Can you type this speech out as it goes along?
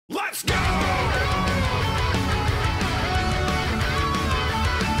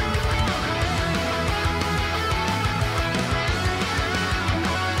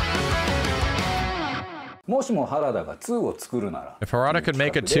もしも原田が2を作るなら If Harada could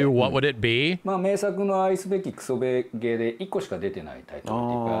make a 2, what would it be? まあ名作の愛すべきクソゲーで1個しか出てないタイトルがいっ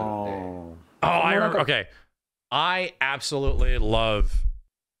ぱいあるので。Oh, I remember. Okay. I absolutely love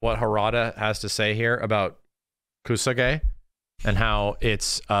what Harada has to say here about Kusoge and how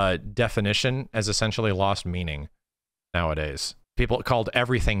its definition has essentially lost meaning nowadays. People called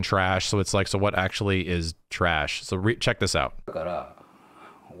everything trash, so it's like, so what actually is trash? So check this out. だから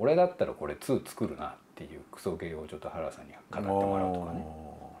俺だったらこれ2作るなっていうクソゲーをちょっと原田さんに語ってもらうとかね。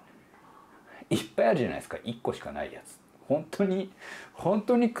いっぱいあるじゃないですか。1個しかないやつ。本当に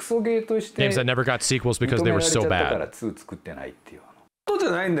クソゲーとして Games that never got sequels because they were so bad. だから2作ってないっていう。そうじ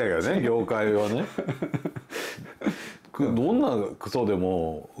ゃないんだよね、業界はね。どんなクソで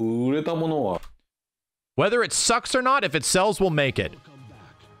も売れたものは。Whether it sucks or not, if it sells, we'll make it.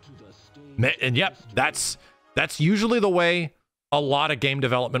 And yep, that's usually the way a lot of game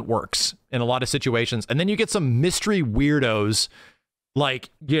development works in a lot of situations. And then you get some mystery weirdos like,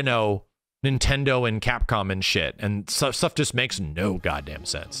 you know, Nintendo and Capcom and shit. And stuff just makes no goddamn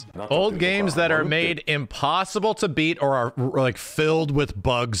sense. Old games that are made impossible to beat or are like filled with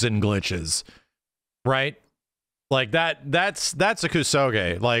bugs and glitches. Right? Like that's a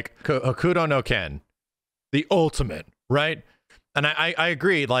Kusoge. Like Hokuto no Ken. The ultimate, right? And I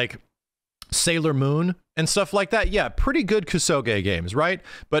agree, like Sailor Moon and stuff like that. Yeah, pretty good Kusoge games, right?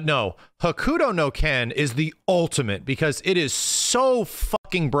 But no, Hokuto no Ken is the ultimate because it is so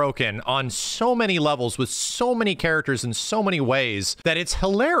fucking broken on so many levels with so many characters in so many ways that it's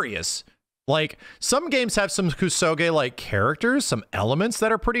hilarious. Like, some games have some Kusoge-like characters, some elements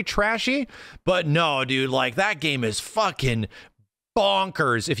that are pretty trashy, but no, dude, like, that game is fucking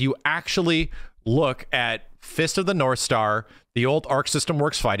bonkers if you actually look at Fist of the North Star, the old Arc System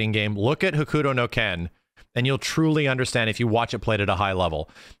Works fighting game, look at Hokuto no Ken, and you'll truly understand if you watch it played at a high level.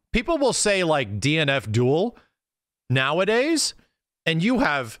 People will say, like, DNF Duel nowadays, and you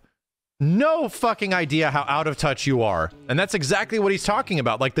have no fucking idea how out of touch you are. And that's exactly what he's talking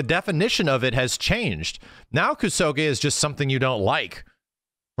about. Like, the definition of it has changed. Now Kusoge is just something you don't like,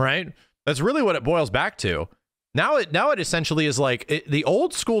 right? That's really what it boils back to. Now it essentially is like the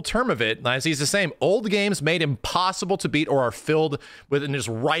old school term of it, as he's the same, old games made impossible to beat or are filled with and just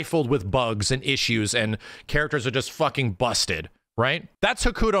rifled with bugs and issues and characters are just fucking busted, right? That's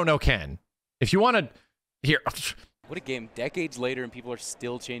Hokuto no Ken. If you want to hear... What a game, decades later, and people are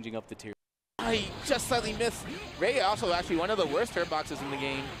still changing up the tier. I just slightly missed. Ray also actually one of the worst hurt boxes in the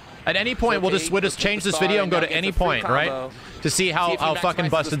game. At any point, we'll just change this video and go to any point, right? To see how fucking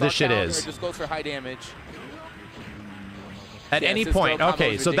busted this shit is. Just goes for high damage. At any point.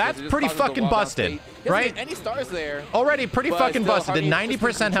 Okay, so that's pretty fucking busted, right? Any stars there. Already pretty fucking busted. Did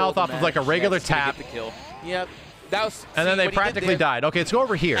 90% health off of like a regular tap. Yep. And then they practically died. Okay, let's go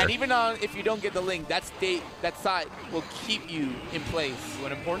over here. And even if you don't get the link, that side will keep you in place.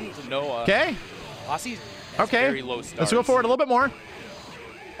 What's important to know. Okay. Okay. Very low stars. Let's go forward a little bit more.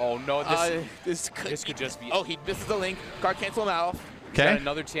 Oh no, this could just be. Oh, this is the link. Card cancel him out. Okay.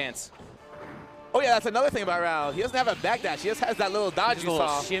 Another chance. Oh yeah, that's another thing about Rao. He doesn't have a backdash. He just has that little dodge you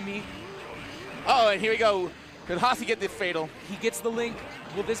saw. Shimmy. Oh, and here we go. Could Hasi get the fatal? He gets the link.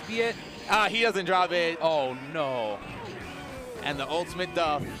 Will this be it? He doesn't drop it. Oh no. And the ultimate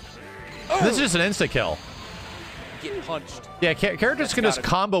duff. Oh. This is just an insta-kill. Get punched. Yeah, characters can just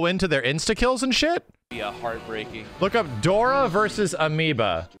combo into their insta-kills and shit. Be heartbreaking. Look up Dora versus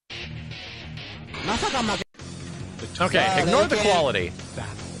Amoeba. Okay, ignore the quality. That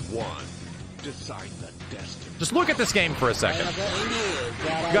one decide the destiny. Just look at this game for a second.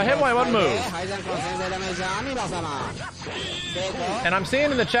 Got hit by one move. And I'm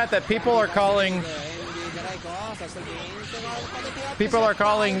seeing in the chat that people are calling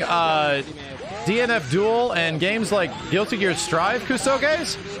DNF Duel and games like Guilty Gear Strive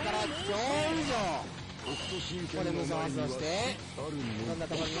Kusoges.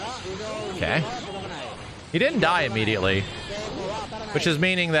 Okay. He didn't die immediately, which is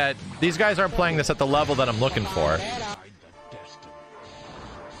meaning that these guys aren't playing this at the level that I'm looking for.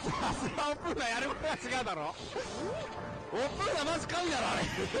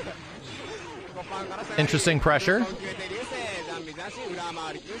 Interesting pressure.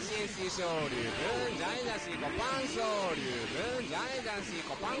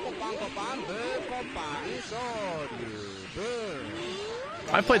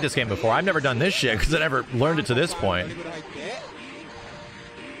 I've played this game before. I've never done this shit because I never learned it to this point.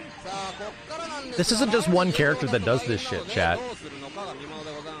 This isn't just one character that does this shit, chat.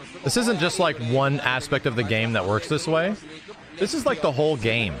 This isn't just like one aspect of the game that works this way. This is like the whole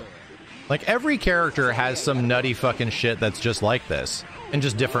game. Like every character has some nutty fucking shit that's just like this in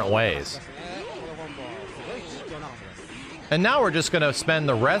just different ways. And now we're just going to spend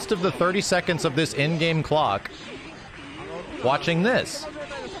the rest of the 30 seconds of this in-game clock watching this.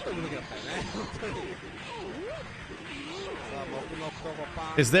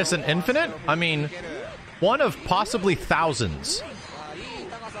 Is this an infinite? I mean, one of possibly thousands.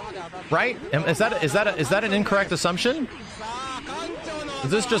 Right? Is that an incorrect assumption?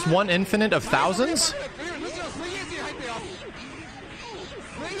 Is this just one infinite of thousands?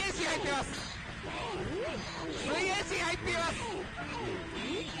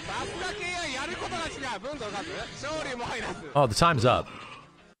 Oh, the time's up.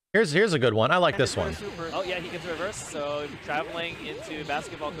 Here's a good one. I like this one. Oh yeah, he gets reverse. So traveling into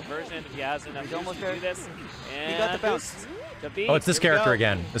basketball conversion. He has enough to do this. And he got the bounce. Oh, it's this character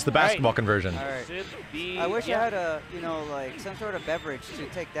again. It's the basketball conversion. All right. I wish I had a, like some sort of beverage to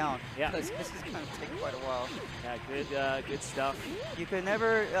take down. Yeah. This is going to take quite a while. Yeah, good stuff. You could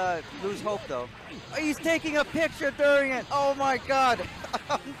never lose hope, though. Oh, he's taking a picture during it. Oh my God.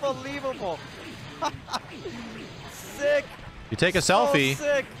 Unbelievable. Sick. You take a selfie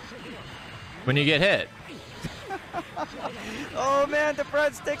sick. when you get hit. Oh man, the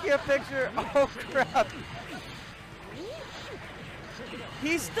Brad's taking a picture. Oh crap.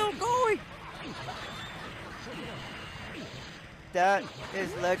 He's still going. That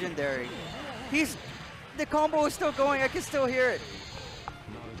is legendary. The combo is still going. I can still hear it.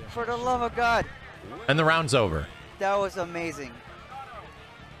 For the love of God. And the round's over. That was amazing.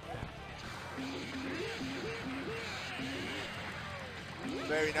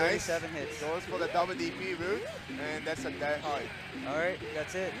 Very nice. 37 hits. Goes for the double DP route, and that's a dead hard. All right,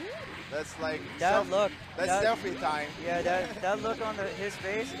 that's it. That's like that look. That's selfie time. Yeah, that look on his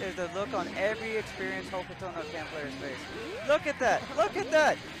face is the look on every experienced Hokuto Cam player's face. Look at that! Look at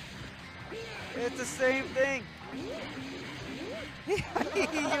that! It's the same thing. He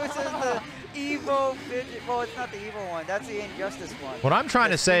uses the Evo fidget. Well, it's not the Evo one. That's the Injustice one. What I'm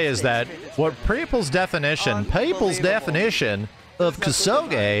trying to say is that what people's definition of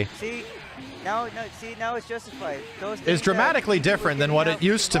Kusoge now it's justified. is dramatically different than what it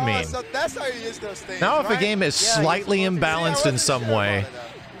used to mean. So that's how you use those things. Now, if a game is slightly imbalanced in some way,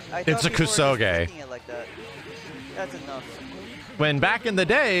 it's a Kusoge. That's enough. When back in the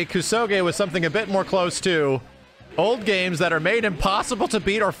day, Kusoge was something a bit more close to old games that are made impossible to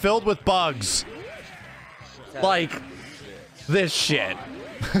beat or filled with bugs. Like this shit.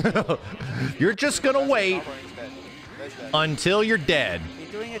 You're just gonna wait until you're dead. He's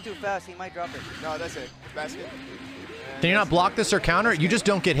doing it too fast. He might drop it. No, that's it. Basket. Can you not block this or counter? You just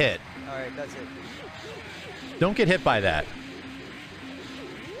don't get hit. All right, that's it. Don't get hit by that.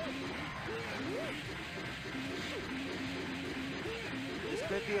 This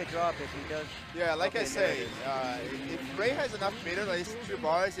could be a drop if he does. Yeah, like I say, if Ray has enough meter, like 2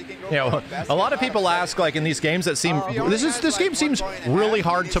 bars, he can go. Yeah, well, a lot of people ask, like in these games that seem this game seems really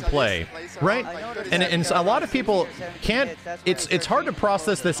hard to play, right? And a lot of people can't. It's hard to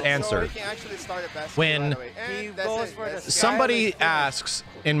process this answer when somebody asks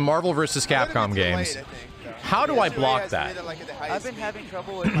in Marvel vs. Capcom games, how do I block that? I've been having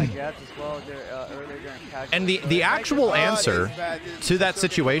trouble with my jabs as well earlier during casual. And the actual answer to that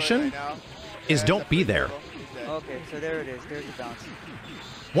situation is don't be there. Okay, so there it is. There's the bounce.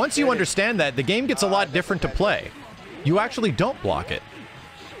 Once you understand that, the game gets a lot different to play. You actually don't block it.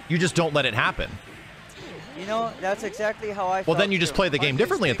 You just don't let it happen. You know, that's exactly how I felt. Well, then you just play the game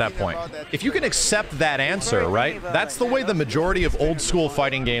differently at that point. If you can accept that answer, right? That's the way the majority of old school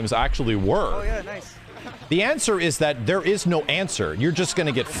fighting games actually were. Oh, yeah, nice. The answer is that there is no answer. You're just going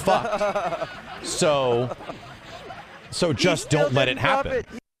to get fucked. So just don't let it happen.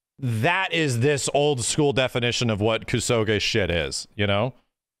 That is this old school definition of what Kusoge shit is, you know?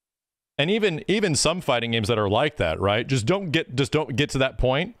 And even some fighting games that are like that, right? Just don't get to that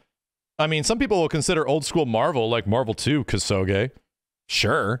point. I mean, some people will consider old school Marvel like Marvel 2 Kusoge.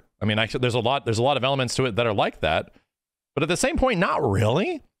 Sure. I mean, there's a lot of elements to it that are like that. But at the same point, not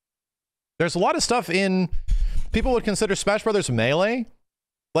really. There's a lot of stuff in people would consider Smash Brothers Melee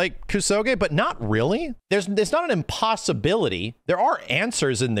like Kusoge, but not really. There's not an impossibility. There are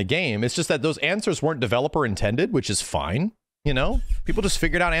answers in the game. It's just that those answers weren't developer intended, which is fine. You know, people just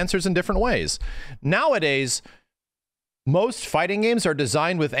figured out answers in different ways. Nowadays, most fighting games are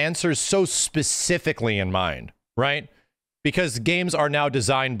designed with answers so specifically in mind, right? Because games are now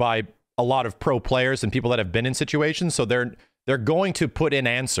designed by a lot of pro players and people that have been in situations, so they're going to put in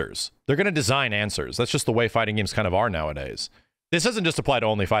answers. They're going to design answers. That's just the way fighting games kind of are nowadays. This doesn't just apply to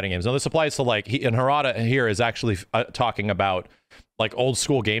only fighting games. No, this applies to like, and Harada here is actually talking about like old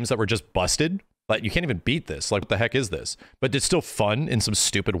school games that were just busted. Like you can't even beat this. Like what the heck is this? But it's still fun in some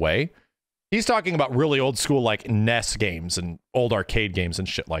stupid way. He's talking about really old school like NES games and old arcade games and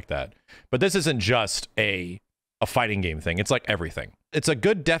shit like that. But this isn't just a fighting game thing. It's like everything. It's a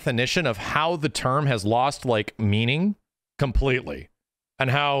good definition of how the term has lost like meaning completely, and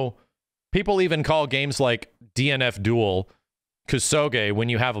how people even call games like DNF Duel Kusoge when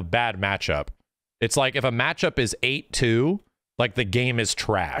you have a bad matchup. It's like if a matchup is 8-2, like the game is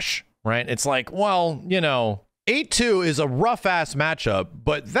trash, right? It's like, well, you know, 8-2 is a rough-ass matchup,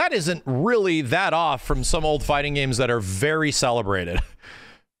 but that isn't really that off from some old fighting games that are very celebrated,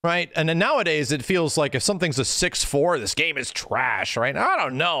 right? And then nowadays, it feels like if something's a 6-4, this game is trash, right? I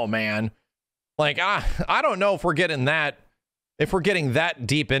don't know, man. Like, I don't know if we're getting that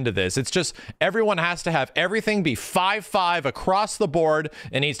deep into this. It's just everyone has to have everything be 5-5 across the board.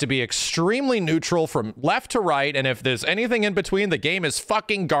 It needs to be extremely neutral from left to right, and if there's anything in between, the game is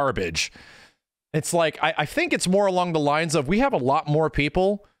fucking garbage. It's like, I think it's more along the lines of we have a lot more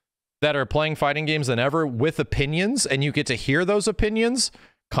people that are playing fighting games than ever with opinions, and you get to hear those opinions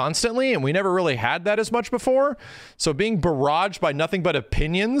constantly, and we never really had that as much before. So being barraged by nothing but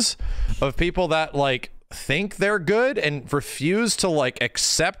opinions of people that like think they're good and refuse to like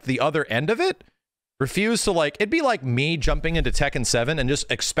accept the other end of it, refuse to like, it'd be like me jumping into Tekken 7 and just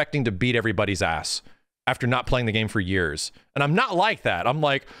expecting to beat everybody's ass after not playing the game for years. And I'm not like that. I'm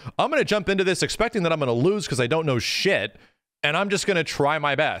like, I'm going to jump into this expecting that I'm going to lose because I don't know shit, and I'm just going to try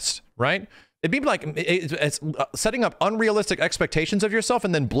my best, right? It'd be like it's setting up unrealistic expectations of yourself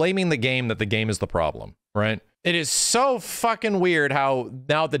and then blaming the game that the game is the problem, right? It is so fucking weird how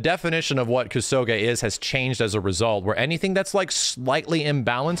now the definition of what Kusoge is has changed as a result, where anything that's like slightly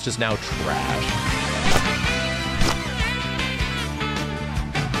imbalanced is now trash.